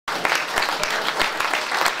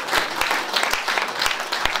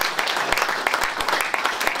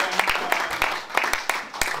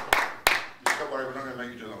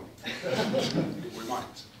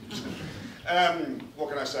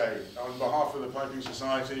of the Piping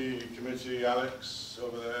Society committee, Alex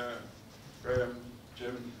over there, Graham,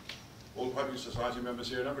 Jim, all the Piping Society members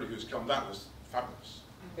here, and everybody who's come. That was fabulous.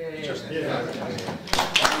 Just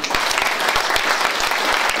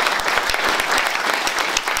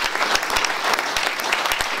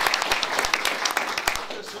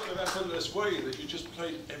sort of effortless way that you just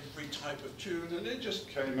played every type of tune, and it just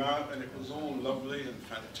came out, and it was all lovely and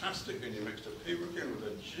fantastic, and you mixed a pibroch with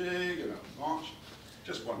a jig and a march.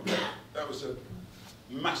 Just wonderful. That was a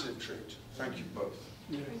massive treat. Thank you both.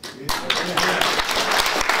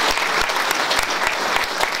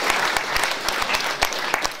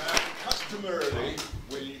 Customarily,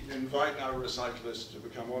 we invite our recitalists to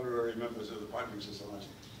become honorary members of the Piping Society.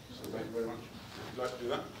 So thank you very much. If you'd like to do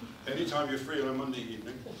that. Anytime you're free on a Monday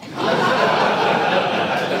evening. Pop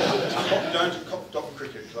down to Copdock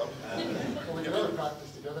Cricket Club. We can really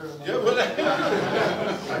practice together. Yeah, well,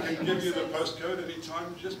 I can give you the postcode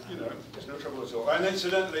anytime, just, you know, there's no trouble at all. And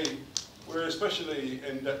incidentally, we're especially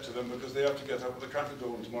in debt to them because they have to get up at the crack of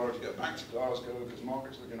dawn tomorrow to get back to Glasgow because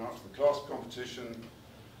Margaret's looking after the class competition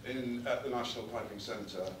at the National Piping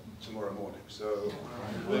Centre tomorrow morning. So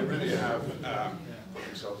they really have put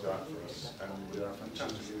themselves out for us, and we are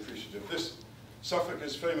fantastically appreciative. Suffolk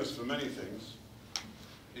is famous for many things,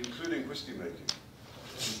 including whisky making.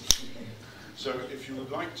 So if you would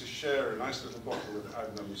like to share a nice little bottle of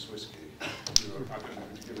Adnams whisky, I'm going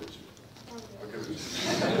to give it to you. I'll give it to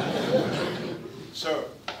you. So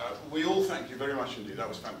we all thank you very much indeed. That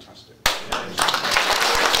was fantastic.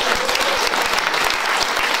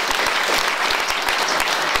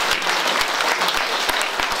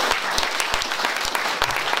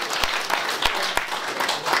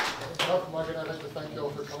 Margaret, I'd like to thank you all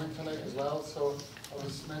for coming tonight as well. So I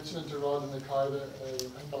was mentioning to Rod in the car that I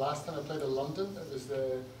think the last time I played in London, it was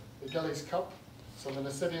the Gillies Cup. So I'm in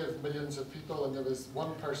a city of millions of people, and there was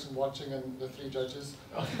one person watching and the 3 judges.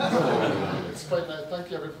 It's quite nice. Thank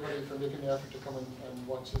you everybody for making the effort to come and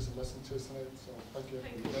watch us and listen to us tonight. So thank you.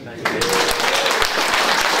 Thank you.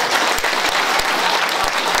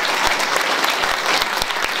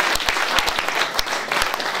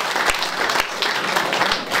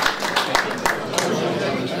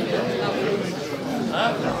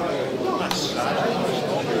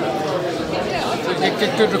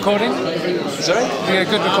 Good recording? Sorry? Yeah,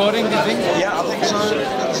 good recording, do you think? Yeah, I think so.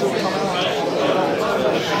 That's all coming out.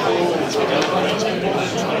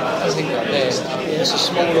 I think Yeah, it's a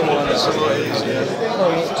smaller one, it's a lot easier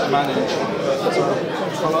to manage.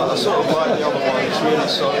 I sort of like the other one, it's really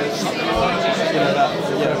solid. You know, that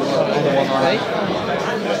other one I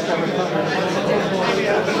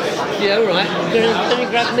Yeah, all right. Can you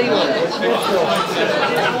grab me one?